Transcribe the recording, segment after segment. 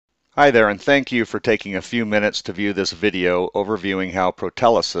Hi there, and thank you for taking a few minutes to view this video overviewing how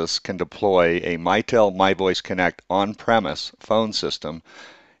ProTelesis can deploy a Mitel MiVoice Connect on-premise phone system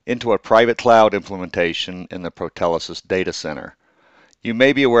into a private cloud implementation in the ProTelesis data center. You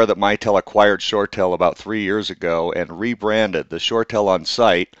may be aware that Mitel acquired ShoreTel about 3 years ago and rebranded the ShoreTel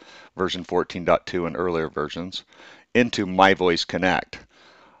Onsite, version 14.2 and earlier versions, into MiVoice Connect.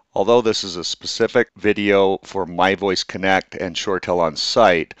 Although this is a specific video for MiVoice Connect and ShoreTel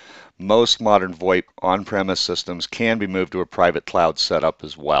Onsite, most modern VoIP on-premise systems can be moved to a private cloud setup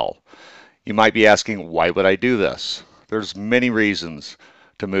as well. You might be asking, why would I do this? There's many reasons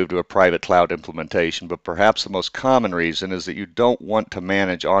to move to a private cloud implementation, but perhaps the most common reason is that you don't want to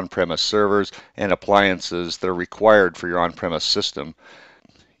manage on-premise servers and appliances that are required for your on-premise system.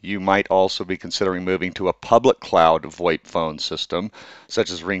 You might also be considering moving to a public cloud VoIP phone system,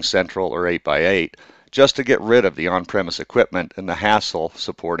 such as RingCentral or 8x8, just to get rid of the on-premise equipment and the hassle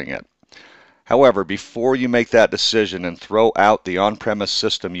supporting it. However, before you make that decision and throw out the on-premise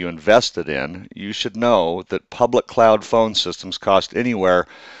system you invested in, you should know that public cloud phone systems cost anywhere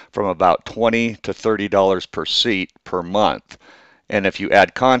from about $20 to $30 per seat per month. And if you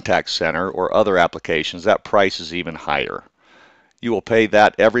add contact center or other applications, that price is even higher. You will pay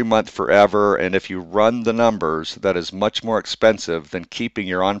that every month forever, and if you run the numbers, that is much more expensive than keeping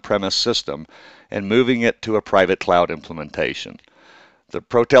your on-premise system and moving it to a private cloud implementation. The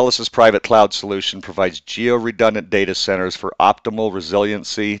ProTelesis private cloud solution provides geo-redundant data centers for optimal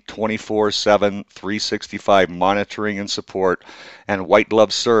resiliency, 24/7, 365 monitoring and support, and white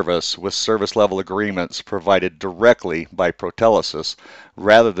glove service with service level agreements provided directly by ProTelesis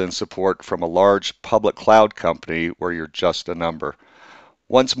rather than support from a large public cloud company where you're just a number.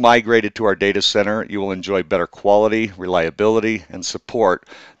 Once migrated to our data center, you will enjoy better quality, reliability, and support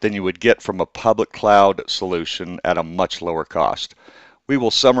than you would get from a public cloud solution at a much lower cost. We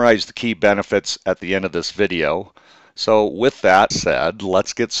will summarize the key benefits at the end of this video. So with that said,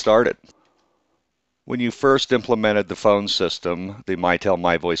 let's get started. When you first implemented the phone system, the Mitel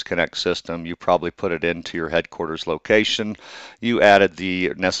MiVoice Connect system, you probably put it into your headquarters location. You added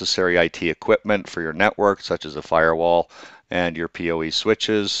the necessary IT equipment for your network, such as a firewall and your PoE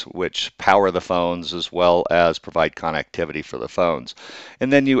switches, which power the phones as well as provide connectivity for the phones.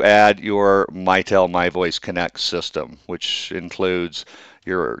 And then you add your Mitel MiVoice Connect system, which includes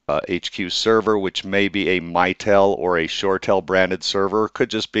your HQ server, which may be a Mitel or a ShoreTel branded server, could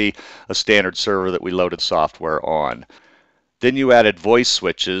just be a standard server that we loaded software on. Then you added voice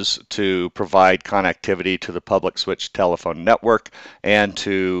switches to provide connectivity to the public switch telephone network and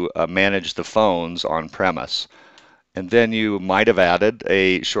to manage the phones on premise. And then you might have added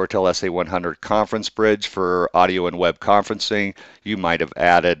a ShoreTel SA100 conference bridge for audio and web conferencing. You might have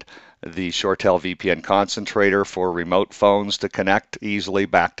added the ShoreTel VPN concentrator for remote phones to connect easily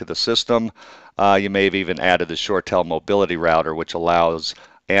back to the system. You may have even added the ShoreTel mobility router, which allows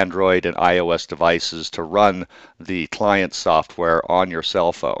Android and iOS devices to run the client software on your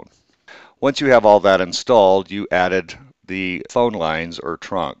cell phone. Once you have all that installed, you added the phone lines or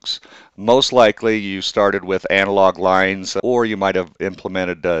trunks. Most likely you started with analog lines, or you might have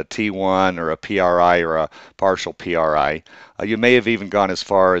implemented a T1 or a PRI or a partial PRI. You may have even gone as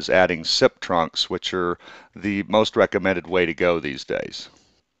far as adding SIP trunks, which are the most recommended way to go these days.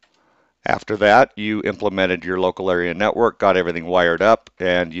 After that, you implemented your local area network, got everything wired up,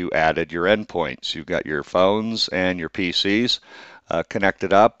 and you added your endpoints. You've got your phones and your PCs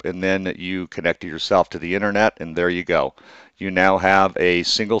connected up, and then you connected yourself to the internet, and there you go. You now have a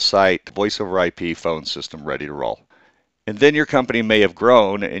single site voice over IP phone system ready to roll. And then your company may have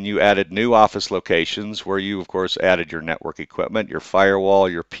grown and you added new office locations where you of course added your network equipment, your firewall,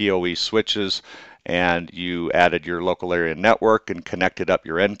 your PoE switches, and you added your local area network and connected up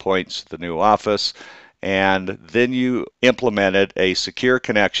your endpoints to the new office. And then you implemented a secure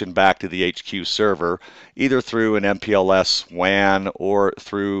connection back to the HQ server, either through an MPLS WAN or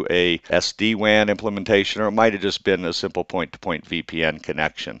through a SD-WAN implementation, or it might have just been a simple point-to-point VPN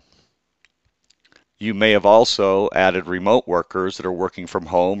connection. You may have also added remote workers that are working from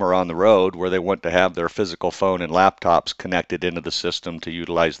home or on the road where they want to have their physical phone and laptops connected into the system to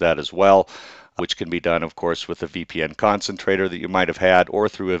utilize that as well, which can be done, of course, with a VPN concentrator that you might have had or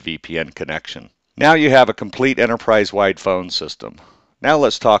through a VPN connection. Now you have a complete enterprise-wide phone system. Now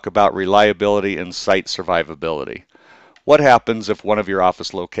let's talk about reliability and site survivability. What happens if one of your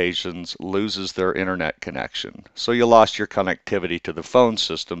office locations loses their internet connection? So you lost your connectivity to the phone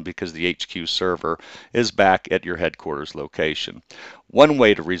system because the HQ server is back at your headquarters location. One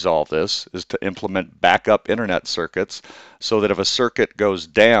way to resolve this is to implement backup internet circuits so that if a circuit goes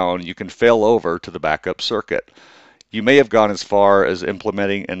down, you can fail over to the backup circuit. You may have gone as far as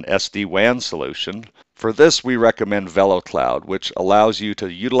implementing an SD-WAN solution. For this, we recommend VeloCloud, which allows you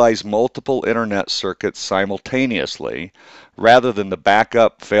to utilize multiple internet circuits simultaneously rather than the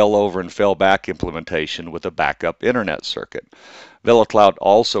backup, failover, and failback implementation with a backup internet circuit. VeloCloud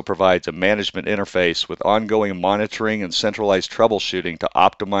also provides a management interface with ongoing monitoring and centralized troubleshooting to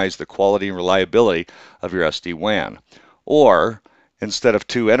optimize the quality and reliability of your SD-WAN. Or, instead of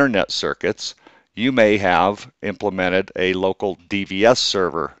two internet circuits, you may have implemented a local DVS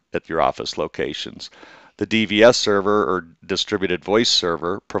server at your office locations. The DVS server, or distributed voice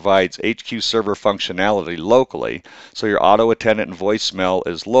server, provides HQ server functionality locally, so your auto attendant and voicemail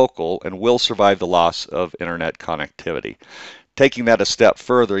is local and will survive the loss of internet connectivity. Taking that a step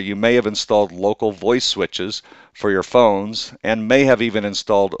further, you may have installed local voice switches for your phones and may have even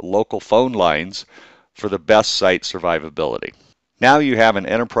installed local phone lines for the best site survivability. Now you have an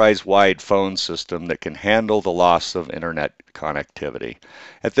enterprise-wide phone system that can handle the loss of internet connectivity.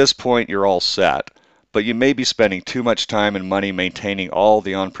 At this point, you're all set, but you may be spending too much time and money maintaining all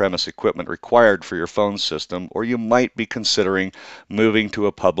the on-premise equipment required for your phone system, or you might be considering moving to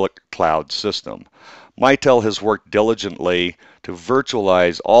a public cloud system. Mitel has worked diligently to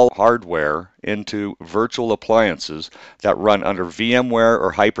virtualize all hardware into virtual appliances that run under VMware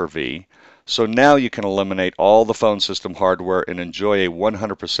or Hyper-V. So now you can eliminate all the phone system hardware and enjoy a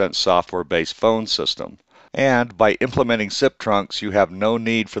 100% software-based phone system. And by implementing SIP trunks, you have no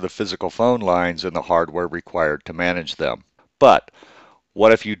need for the physical phone lines and the hardware required to manage them. But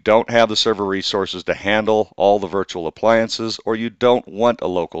what if you don't have the server resources to handle all the virtual appliances, or you don't want a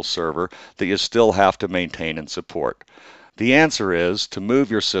local server that you still have to maintain and support? The answer is to move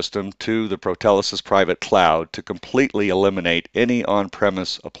your system to the ProTelesis private cloud to completely eliminate any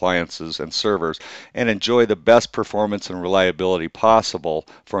on-premise appliances and servers and enjoy the best performance and reliability possible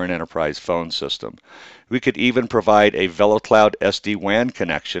for an enterprise phone system. We could even provide a VeloCloud SD-WAN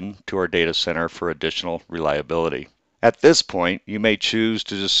connection to our data center for additional reliability. At this point, you may choose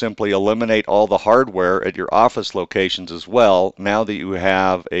to just simply eliminate all the hardware at your office locations as well, now that you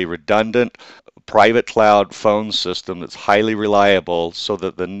have a redundant private cloud phone system that's highly reliable, so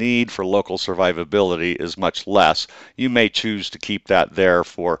that the need for local survivability is much less. You may choose to keep that there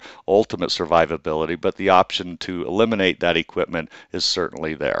for ultimate survivability, but the option to eliminate that equipment is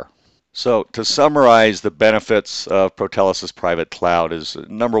certainly there. So to summarize, the benefits of ProTelesis private cloud is,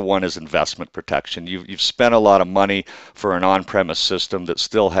 number one, is investment protection. You've spent a lot of money for an on-premise system that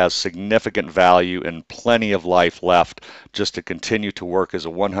still has significant value and plenty of life left just to continue to work as a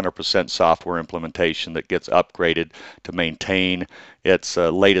 100% software implementation that gets upgraded to maintain its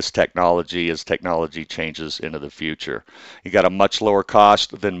latest technology as technology changes into the future. You got a much lower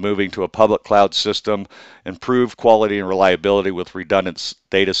cost than moving to a public cloud system, improved quality and reliability with redundant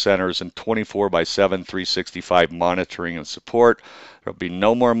data centers and 24/7 365 monitoring and support. There'll be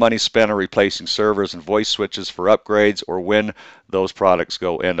no more money spent on replacing servers and voice switches for upgrades or when those products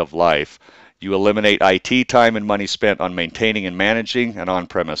go end of life. You eliminate IT time and money spent on maintaining and managing an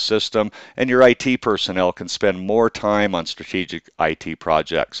on-premise system, and your IT personnel can spend more time on strategic IT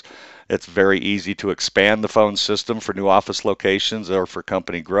projects. It's very easy to expand the phone system for new office locations or for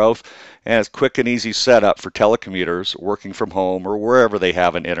company growth, and it's quick and easy setup for telecommuters working from home or wherever they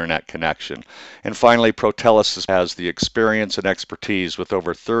have an internet connection. And finally, ProTelesis has the experience and expertise with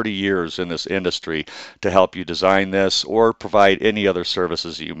over 30 years in this industry to help you design this or provide any other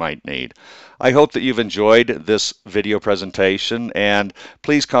services that you might need. I hope that you've enjoyed this video presentation, and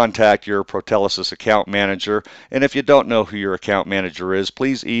please contact your ProTelesis account manager. And if you don't know who your account manager is,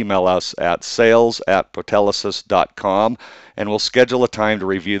 please email us at sales@protelesis.com, and we'll schedule a time to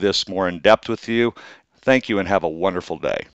review this more in depth with you. Thank you and have a wonderful day.